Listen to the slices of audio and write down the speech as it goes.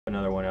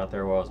another one out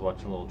there while I was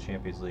watching a little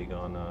Champions League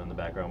on in the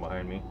background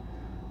behind me.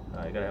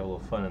 You gotta have a little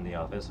fun in the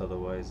office,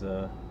 otherwise,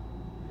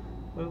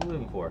 what are we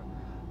living for?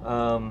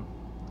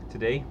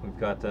 Today we've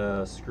got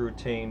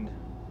screw-retained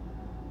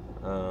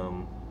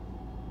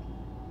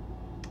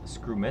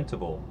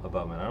Screwmentable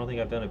abutment. I don't think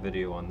I've done a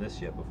video on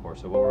this yet before,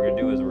 so what we're going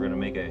to do is we're going to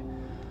make a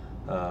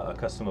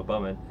custom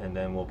abutment, and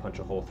then we'll punch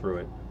a hole through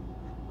it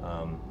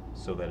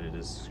so that it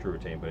is screw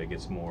retained, but it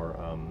gets more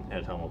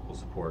anatomical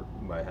support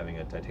by having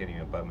a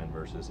titanium abutment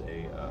versus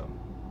a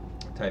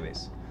tie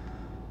base.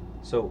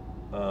 So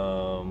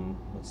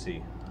let's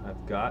see,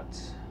 I've got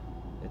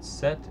it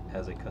set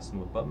as a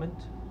custom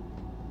abutment.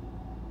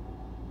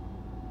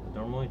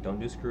 Normally don't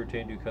do screw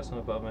retained, do custom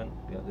abutment.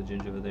 Got the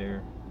gingiva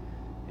there,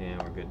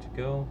 and we're good to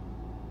go.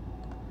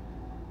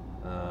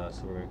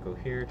 So we're going to go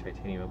here,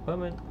 titanium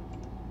abutment.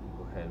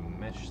 Go ahead and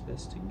mesh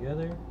this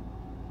together.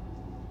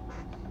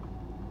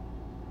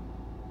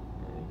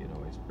 And you can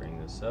always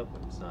bring this up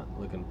if it's not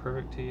looking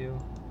perfect to you.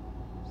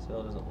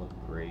 Still doesn't look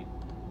great.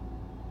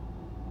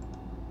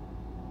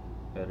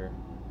 Better.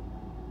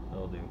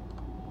 That'll do.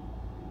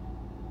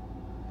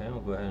 Okay, we'll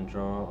go ahead and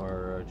draw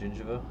our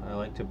gingiva. I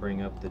like to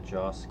bring up the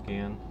jaw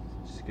scan.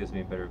 It just gives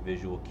me better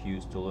visual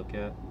cues to look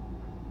at.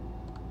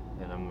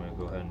 And I'm going to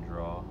go ahead and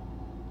draw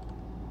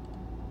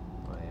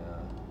my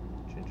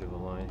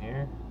gingiva line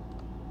here.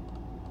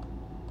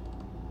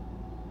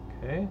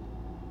 Okay,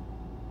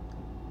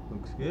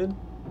 looks good.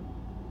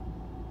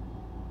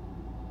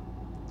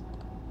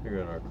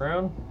 Here on our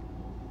crown.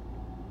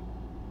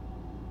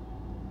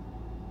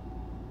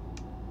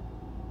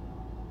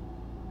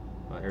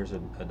 Here's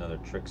another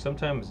trick.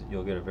 Sometimes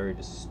you'll get a very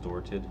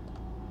distorted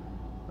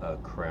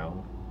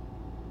crown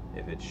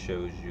if it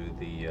shows you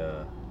the you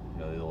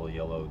know, the little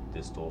yellow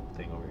distal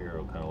thing over here.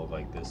 It'll kind of look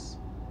like this.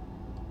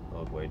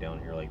 It'll look way down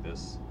here like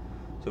this.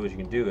 So what you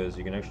can do is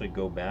you can actually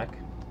go back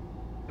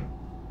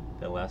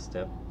that last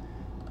step,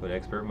 go to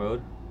expert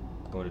mode,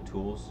 go to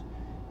tools,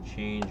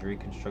 change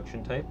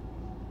reconstruction type,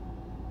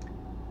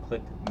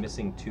 click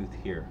missing tooth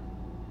here.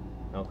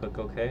 Now click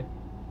OK,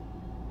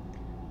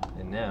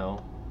 and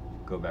now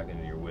go back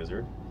into your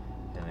wizard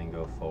and then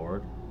go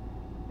forward,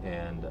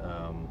 and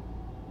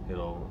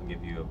it'll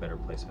give you a better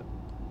placement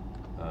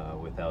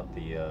without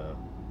the you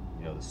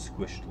know, the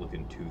squished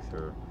looking tooth,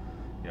 or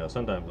you know,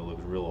 sometimes it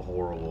looks real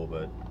horrible,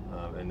 but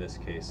in this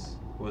case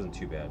it wasn't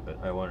too bad. But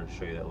I wanted to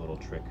show you that little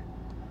trick.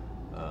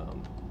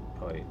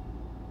 Probably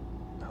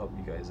help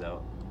you guys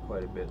out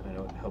quite a bit. I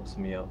know it helps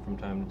me out from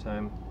time to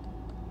time.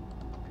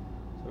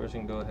 So we're just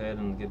going to go ahead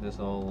and get this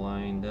all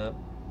lined up.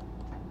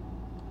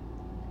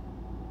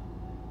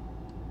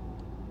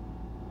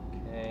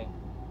 Okay,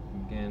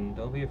 again,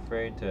 don't be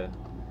afraid to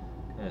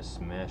kind of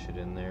smash it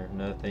in there.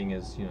 Another thing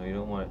is, you know, you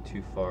don't want it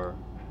too far.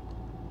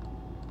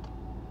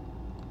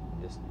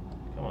 Just,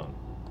 come on.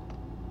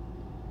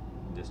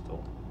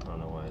 Distal. I don't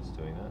know why it's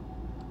doing that.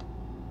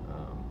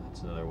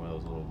 That's another one of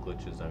those little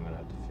glitches I'm going to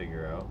have to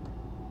figure out.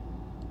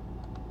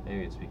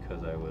 Maybe it's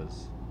because I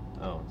was,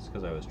 oh, it's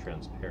because I was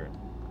transparent.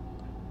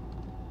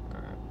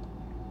 Alright.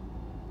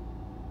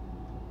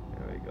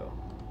 There we go.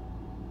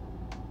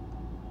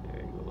 Maybe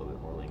I can go a little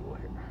bit more lingual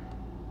here.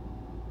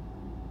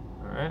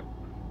 Alright.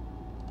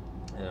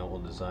 And I will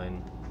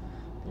design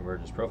the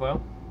emergence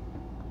profile.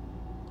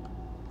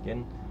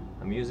 Again,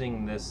 I'm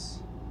using this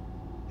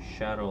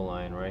shadow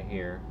line right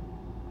here.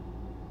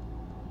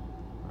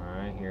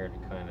 Alright, here to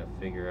kind of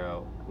figure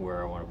out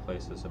where I want to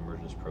place this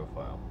emergence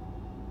profile.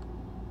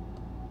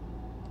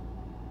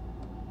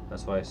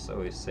 That's why I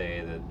always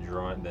say that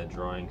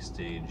drawing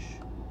stage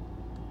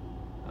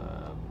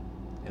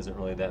isn't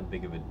really that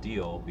big of a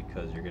deal,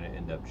 because you're going to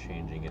end up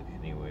changing it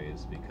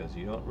anyways, because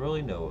you don't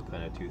really know what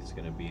kind of tooth is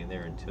going to be in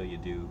there until you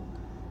do.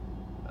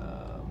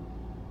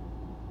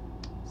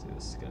 See,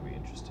 this is going to be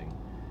interesting.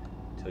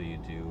 Until you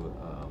do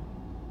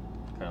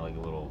kind of like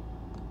a little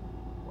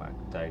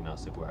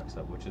diagnostic wax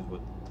up, which is what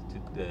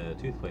the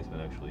tooth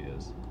placement actually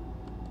is,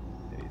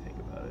 if you think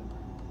about it.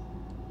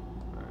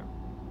 Alright.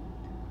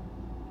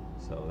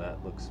 So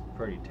that looks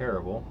pretty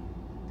terrible.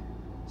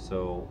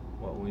 So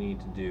what we need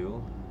to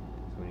do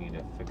is we need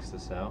to fix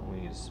this out.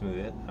 We need to smooth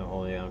it. I'm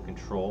holding down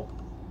Control.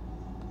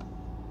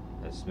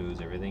 That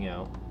smooths everything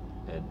out.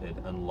 It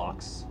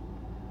unlocks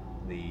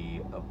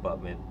the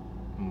abutment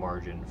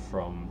margin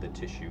from the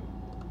tissue,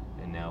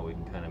 and now we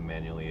can kind of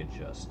manually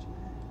adjust.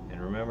 And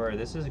remember,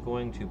 this is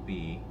going to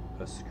be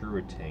a screw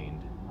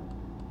retained,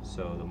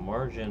 so the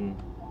margin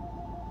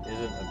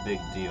isn't a big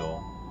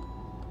deal,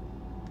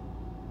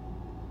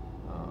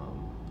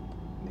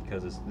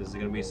 because this is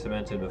going to be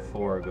cemented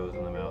before it goes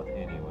in the mouth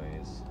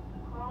anyways.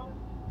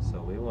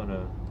 So we want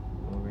to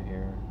go over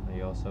here.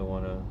 You also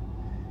want to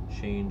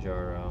change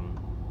our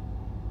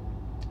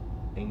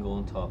angle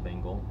and top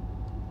angle.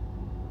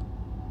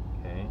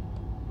 Okay,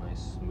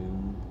 nice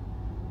smooth.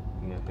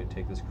 I'm going to have to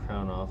take this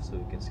crown off so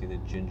we can see the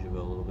gingiva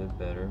a little bit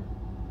better.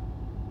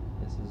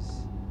 This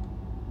is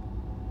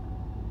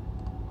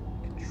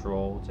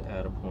Control to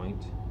add a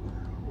point.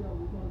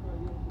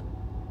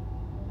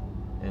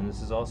 And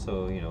this is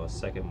also, you know, a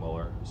second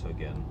molar, so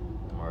again,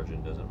 the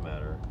margin doesn't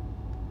matter.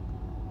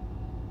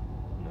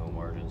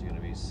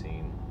 be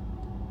seen.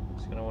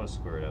 Just gonna want to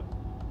square it up,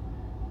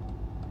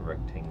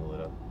 rectangle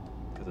it up,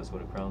 because that's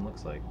what a crown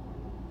looks like,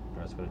 or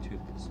that's what a tooth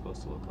is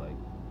supposed to look like.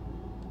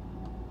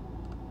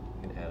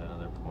 You can add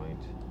another point,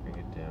 bring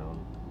it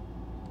down.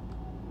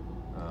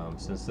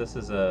 Since this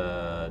is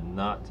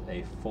not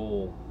a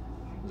full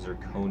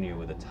zirconia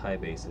with a tie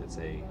base, it's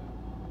a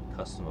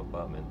custom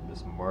abutment.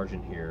 This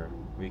margin here,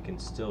 we can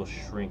still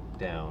shrink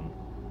down.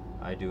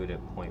 I do it at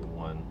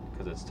 0.1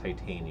 because it's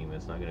titanium.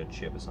 It's not going to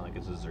chip. It's not like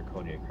it's a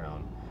zirconia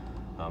crown.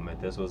 If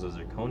this was a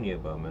zirconia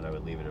abutment, I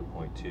would leave it at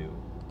 0.2.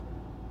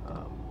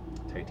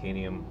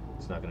 Titanium,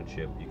 it's not going to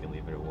chip. You can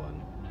leave it at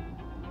 1.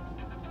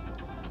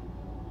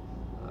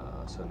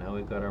 So now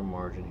we've got our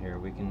margin here.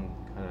 We can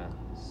kind of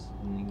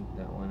sneak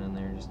that one in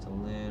there just a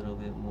little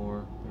bit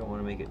more. We don't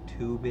want to make it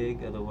too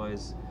big,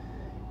 otherwise,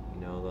 you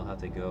know, they'll have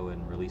to go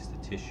and release the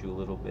tissue a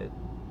little bit,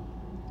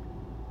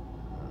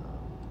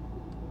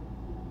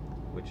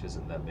 which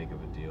isn't that big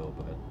of a deal,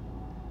 but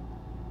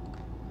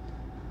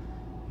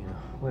you know,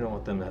 we don't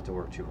want them to have to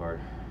work too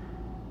hard.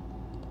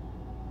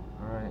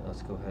 Alright,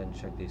 let's go ahead and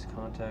check these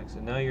contacts.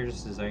 And now you're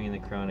just designing the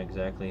crown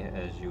exactly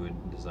as you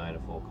would design a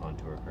full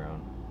contour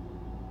crown.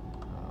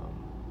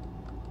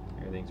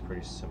 Everything's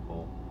pretty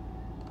simple.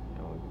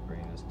 You know, we can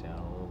bring this down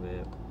a little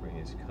bit, bring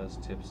these cuss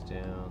tips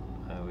down.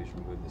 I always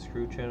remove the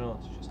screw channel,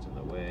 it's just in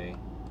the way.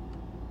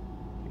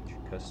 Get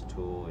your cuss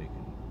tool, you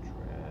can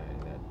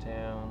drag that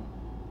down.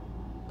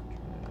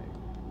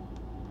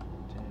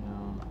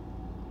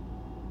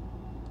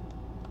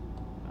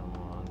 Come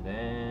on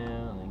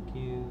down, thank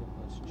you.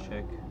 Let's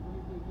check.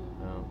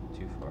 No,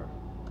 too far.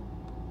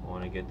 I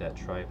want to get that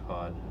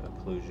tripod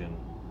occlusion,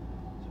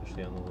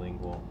 especially on the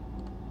lingual.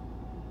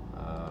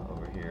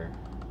 Over here,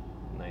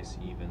 nice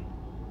even.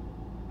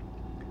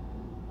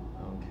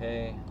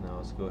 Okay, now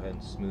let's go ahead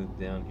and smooth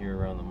down here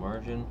around the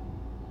margin.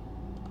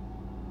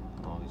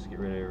 I'll just get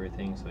rid of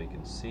everything so you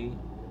can see.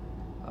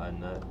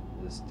 And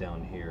this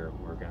down here,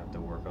 we're gonna have to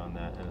work on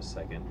that in a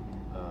second,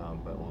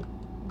 but we'll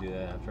do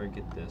that after I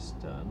get this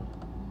done,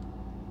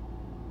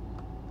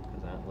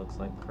 because that looks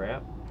like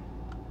crap.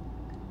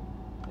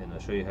 And I'll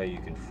show you how you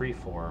can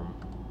freeform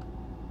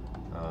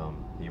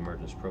the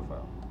emergence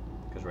profile,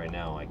 because right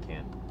now I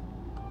can't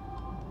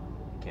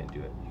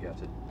do it. You have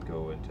to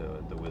go into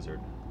the wizard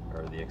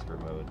or the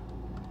expert mode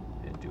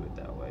and do it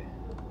that way.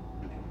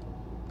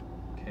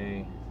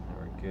 Okay, now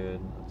we're good.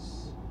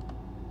 Let's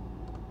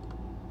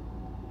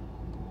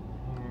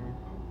here.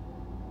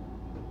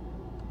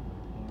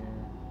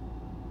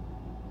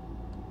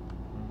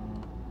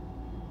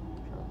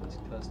 Drop this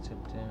cuss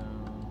tip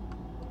down.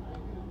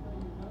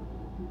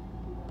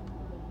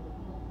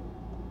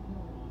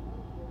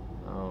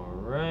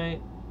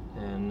 Alright,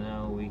 and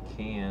now we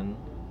can.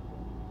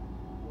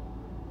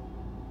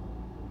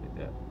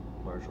 That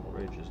marginal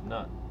ridge is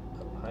not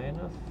up high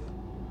enough.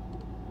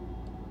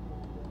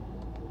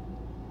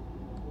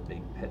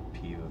 Big pet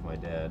peeve of my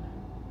dad.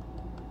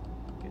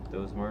 Get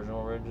those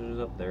marginal ridges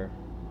up there.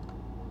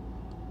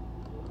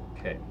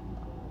 Okay.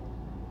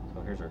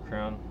 So here's our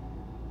crown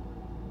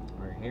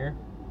right here.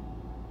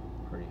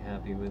 Pretty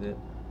happy with it.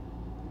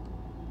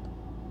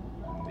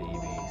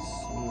 Maybe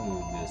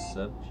smooth this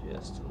up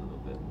just a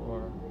little bit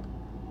more.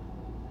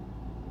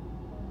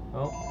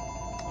 Oh,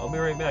 I'll be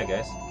right back,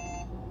 guys.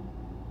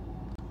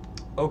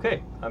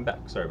 Okay, I'm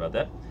back. Sorry about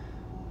that.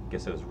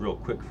 Guess it was real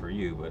quick for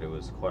you, but it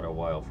was quite a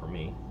while for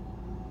me.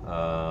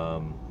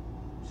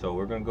 So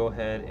we're going to go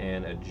ahead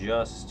and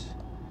adjust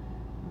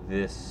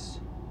this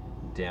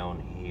down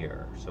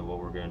here. So what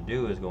we're going to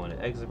do is go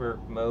into expert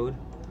mode.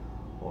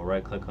 We'll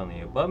right click on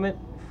the abutment,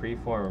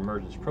 freeform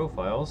emergence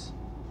profiles,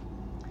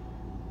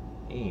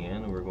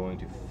 and we're going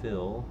to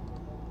fill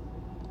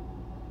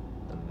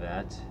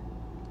that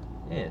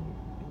in,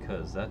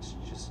 because that's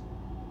just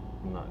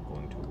not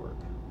going to work.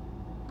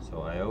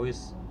 So I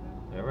always,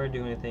 whenever I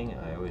do anything,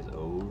 I always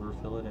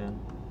overfill it in,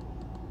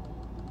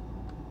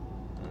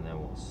 and then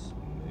we'll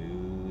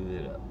smooth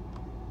it up.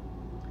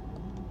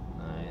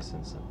 Nice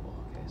and simple.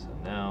 Okay, so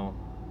now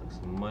it looks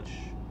much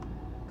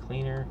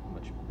cleaner,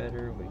 much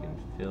better. We can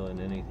fill in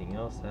anything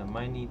else that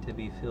might need to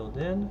be filled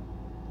in.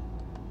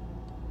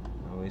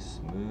 Always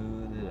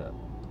smooth it up.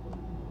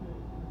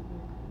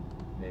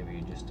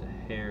 Maybe just a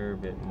hair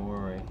bit more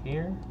right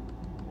here.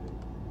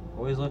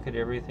 Always look at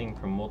everything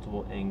from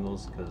multiple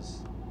angles,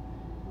 because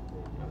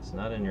it's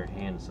not in your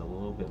hand. It's a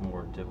little bit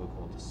more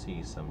difficult to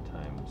see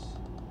sometimes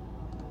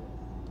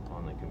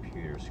on the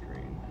computer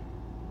screen.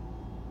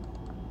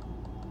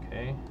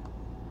 Okay.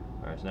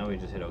 Alright, so now we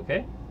just hit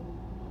OK.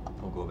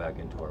 We'll go back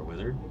into our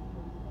wizard.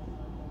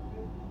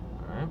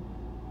 Alright.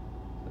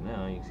 So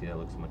now you can see that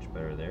looks much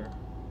better there.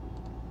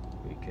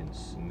 We can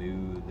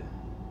smooth.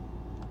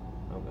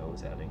 Oh, that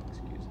was adding,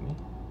 excuse me.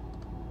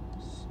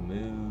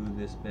 Smooth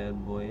this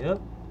bad boy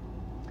up.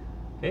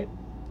 Okay,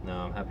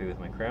 now I'm happy with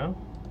my crown.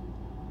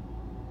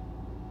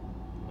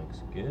 Looks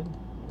good.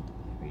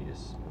 Maybe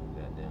just smooth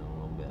that down a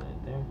little bit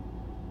right there.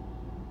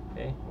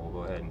 Okay, we'll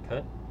go ahead and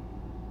cut.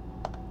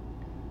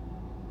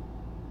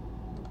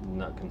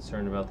 Not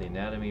concerned about the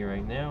anatomy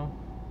right now.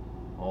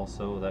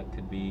 Also, that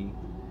could be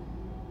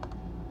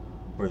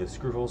where the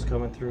screw hole's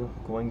going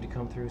to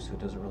come through, so it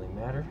doesn't really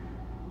matter.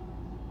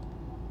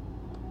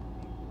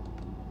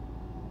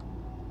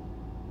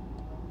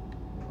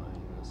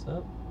 Line this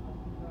up.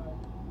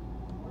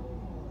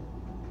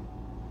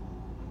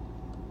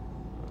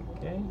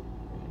 Okay,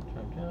 and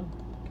drop down.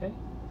 Okay.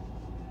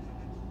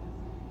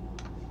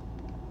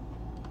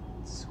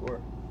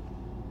 Score.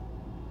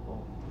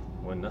 Oh,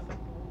 1-0.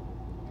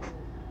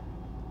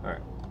 All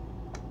right.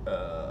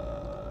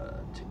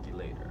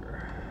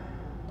 Articulator.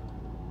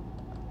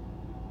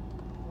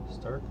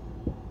 Start.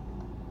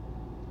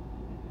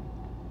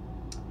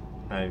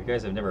 If you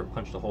guys have never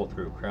punched a hole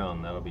through a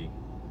crown, that'll be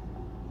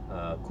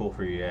cool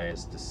for you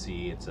guys to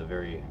see. It's a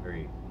very,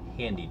 very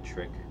handy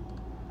trick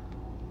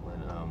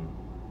when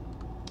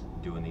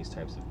doing these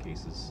types of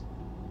cases.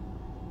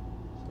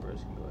 So we're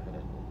just gonna go ahead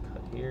and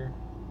cut here.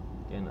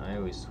 Again, I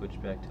always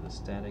switch back to the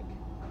static,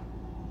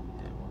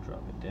 and we'll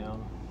drop it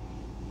down.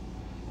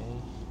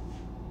 Okay,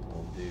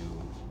 we'll do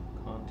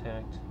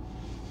contact.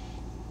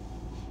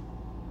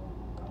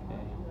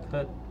 Okay,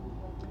 cut.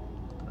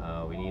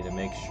 We need to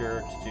make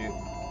sure to do.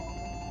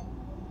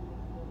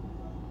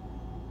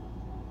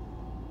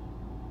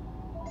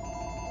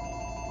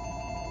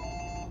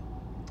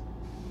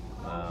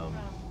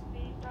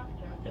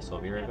 Guess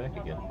I'll be right back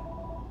again.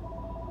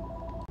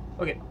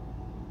 Okay,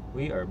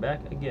 we are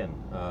back again.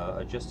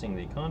 Adjusting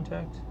the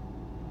contact.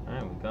 All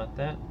right, we got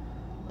that.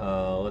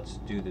 Let's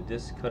do the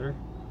disc cutter.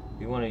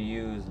 We want to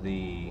use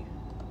the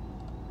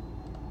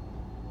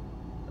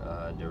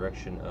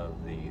direction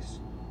of the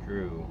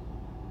screw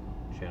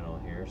channel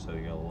here. So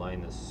you're going to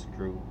line the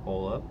screw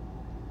hole up.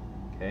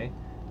 Okay,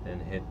 then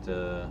hit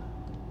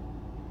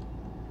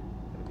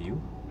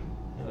view.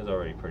 It was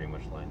already pretty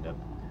much lined up,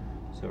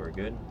 so we're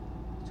good.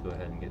 Let's go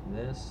ahead and get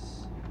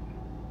this.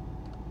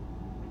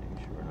 Make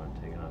sure we're not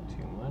taking out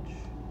too much.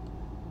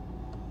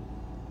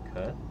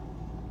 Cut.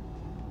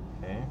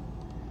 Okay.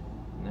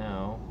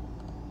 Now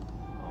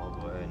I'll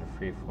go ahead and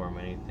freeform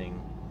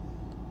anything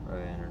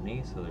right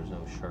underneath so there's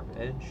no sharp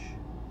edge.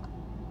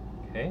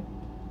 Okay.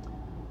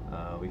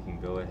 We can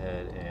go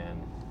ahead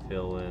and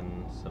fill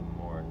in some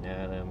more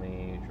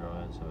anatomy,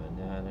 draw in some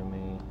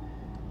anatomy,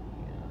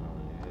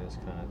 do this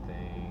kind of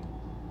thing.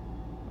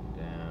 Come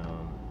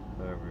down.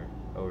 However,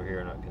 over here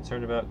I'm not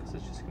concerned about because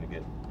it's just going to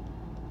get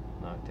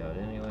knocked out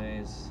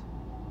anyways.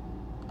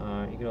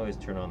 You can always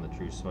turn on the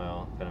true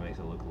smile, kind of makes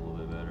it look a little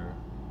bit better.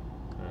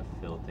 Kind of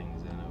fill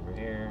things in over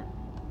here.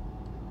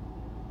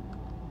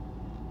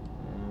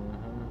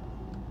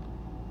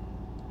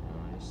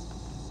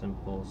 Just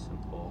simple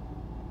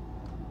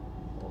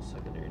whole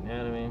secondary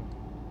anatomy.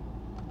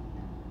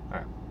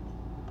 Alright.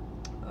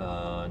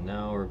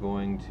 Now we're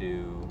going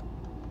to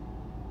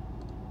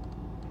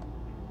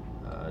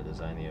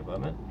design the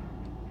abutment.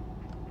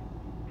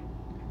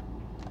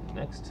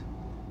 Next,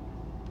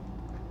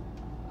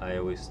 I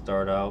always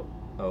start out,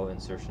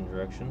 insertion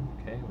direction.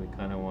 Okay, we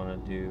kind of want to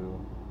do,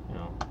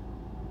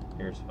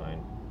 here's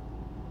fine.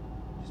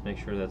 Just make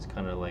sure that's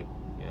kind of like,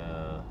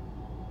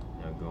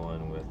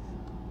 going with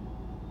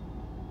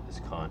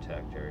this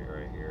contact area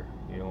right here.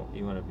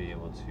 You want to be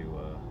able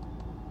to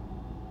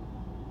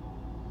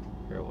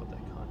figure out what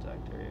that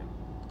contact area.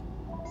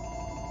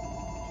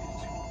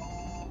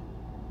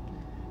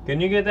 Can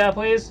you get that,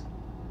 please?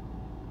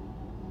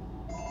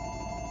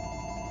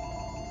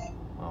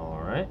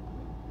 Alright.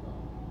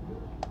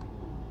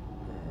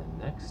 And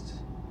next,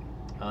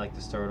 I like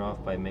to start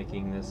off by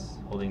making this,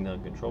 holding the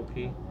control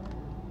key.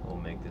 We'll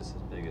make this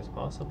as big as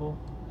possible.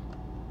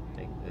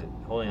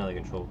 Holding on the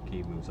control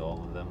key moves all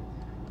of them.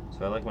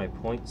 So I like my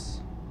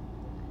points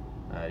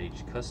at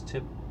each cuss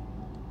tip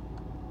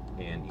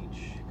and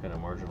each kind of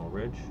marginal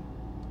ridge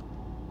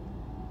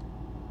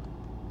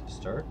to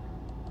start.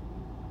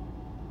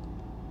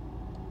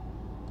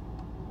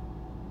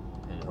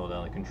 And hold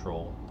down the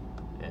control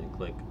and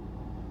click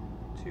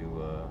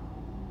to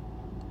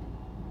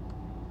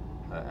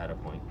add a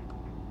point.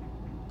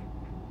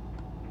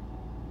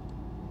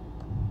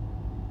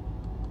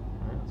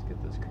 Alright, let's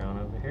get this crown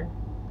over here.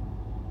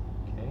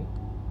 Okay,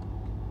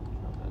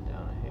 drop that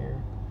down here.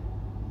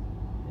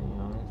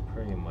 And,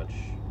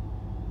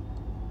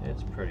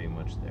 it's pretty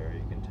much there.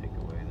 You can take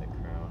away that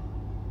crown.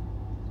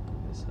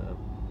 Move this up.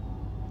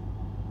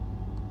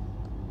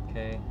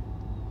 Okay,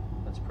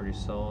 that's pretty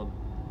solid.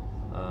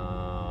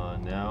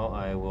 Now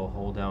I will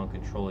hold down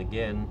control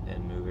again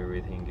and move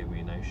everything, give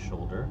me a nice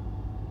shoulder.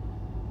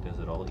 Does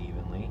it all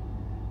evenly.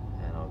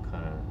 And I'll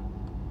kind of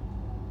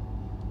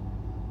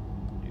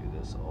do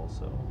this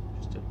also,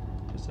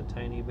 just a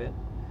tiny bit.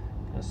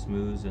 Kind of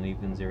smooths and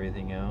evens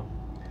everything out.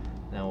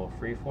 Now we'll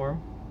freeform.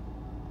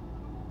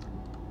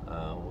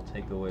 We'll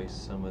take away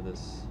some of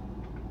this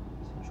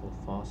central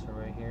fossa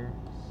right here.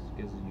 This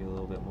gives you a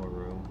little bit more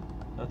room.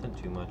 Nothing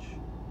too much.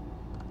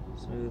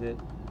 Smooth it.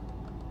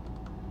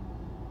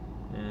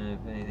 And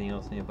if anything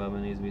else in the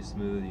abutment needs to be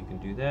smooth, you can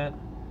do that.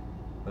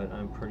 But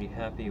I'm pretty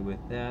happy with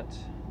that.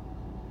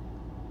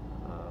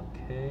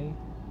 Okay.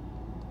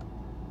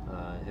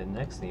 And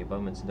next, the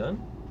abutment's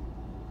done.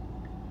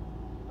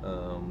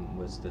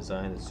 Let's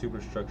design the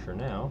superstructure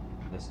now.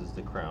 This is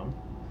the crown.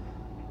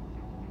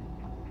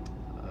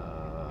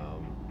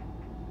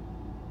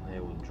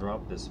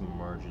 drop this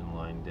margin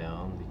line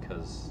down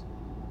because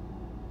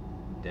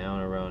down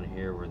around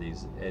here where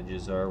these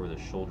edges are, where the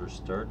shoulder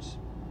starts,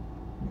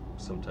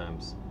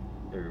 sometimes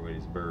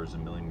everybody's burrs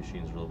and milling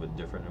machines are a little bit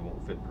different and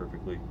won't fit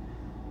perfectly.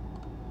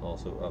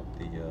 Also up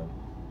the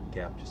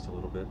gap just a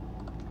little bit.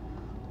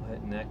 We'll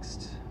hit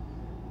next.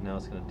 Now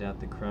it's going to adapt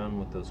the crown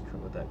with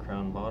that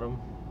crown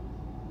bottom.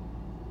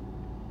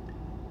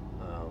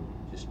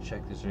 Just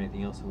check if there's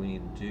anything else that we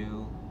need to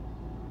do.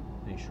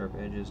 Any sharp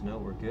edges? No,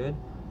 we're good.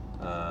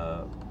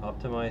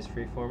 Optimize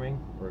freeforming.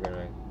 We're going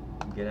to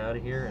get out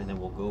of here and then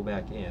we'll go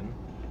back in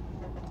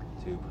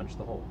to punch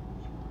the hole.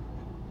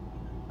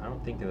 I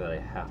don't think that I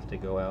have to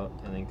go out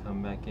and then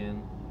come back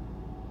in,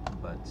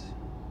 but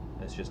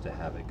it's just a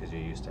habit because you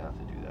used to have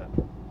to do that.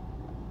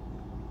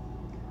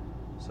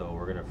 So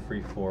we're going to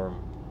freeform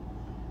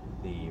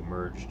the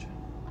merged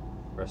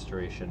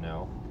restoration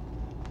now.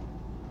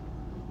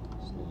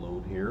 Let's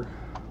load here.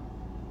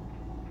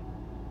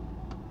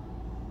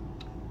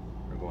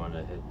 We're going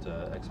to hit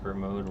expert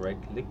mode, right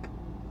click,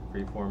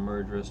 freeform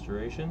merge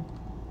restoration.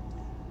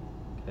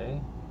 Okay,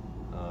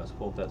 let's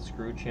pull up that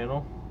screw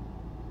channel.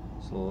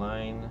 So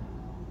line,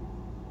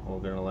 we're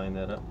going to line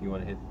that up. You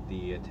want to hit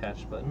the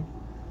attach button,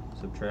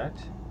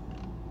 subtract,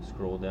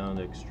 scroll down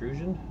to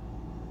extrusion,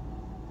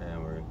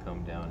 and we're going to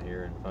come down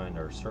here and find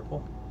our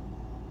circle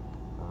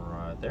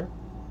right there.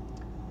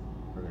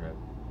 We're going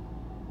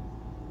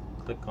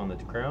to click on the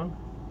crown.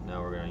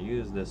 Now we're going to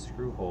use this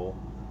screw hole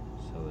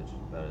so it's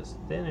about as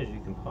thin as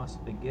you can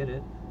possibly get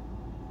it,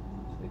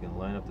 so we can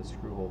line up the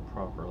screw hole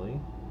properly.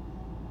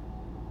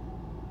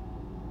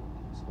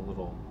 Just a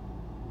little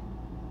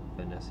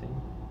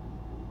finessing.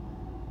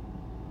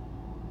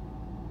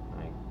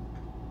 I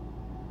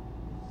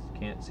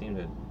can't seem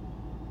to.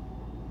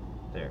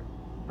 There,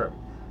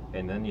 perfect.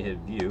 And then you hit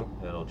view.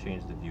 That'll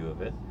change the view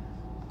of it.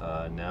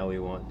 Now we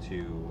want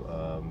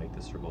to make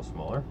the circle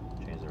smaller.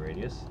 Change the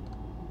radius.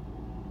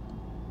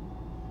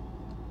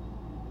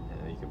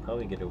 You could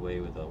probably get away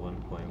with a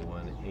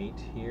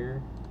 1.18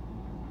 here.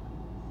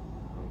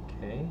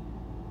 Okay.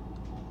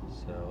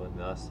 So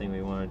the last thing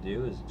we want to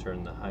do is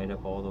turn the height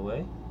up all the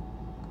way.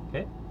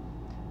 Okay.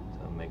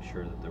 So make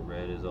sure that the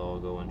red is all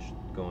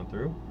going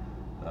through.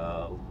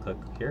 Click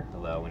here,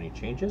 allow any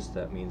changes.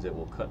 That means it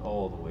will cut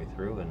all the way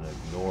through and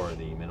ignore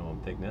the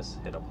minimum thickness.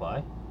 Hit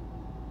apply.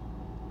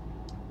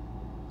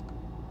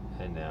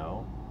 And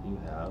now you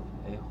have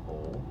a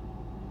hole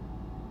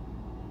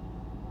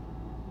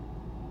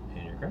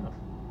in your crown.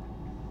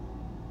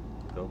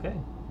 Okay.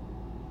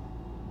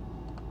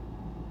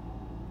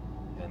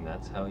 And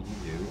that's how you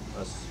do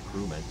a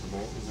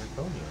Screwmentable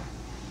zirconia.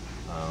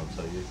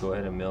 So you go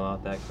ahead and mill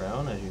out that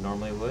crown as you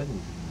normally would,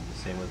 and the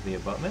same with the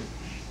abutment,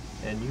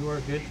 and you are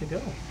good to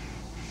go.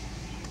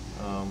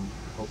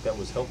 Hope that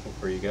was helpful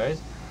for you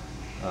guys.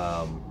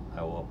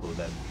 I will upload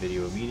that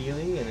video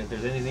immediately, and if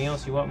there's anything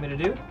else you want me to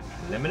do,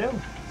 let me know.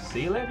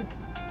 See you later.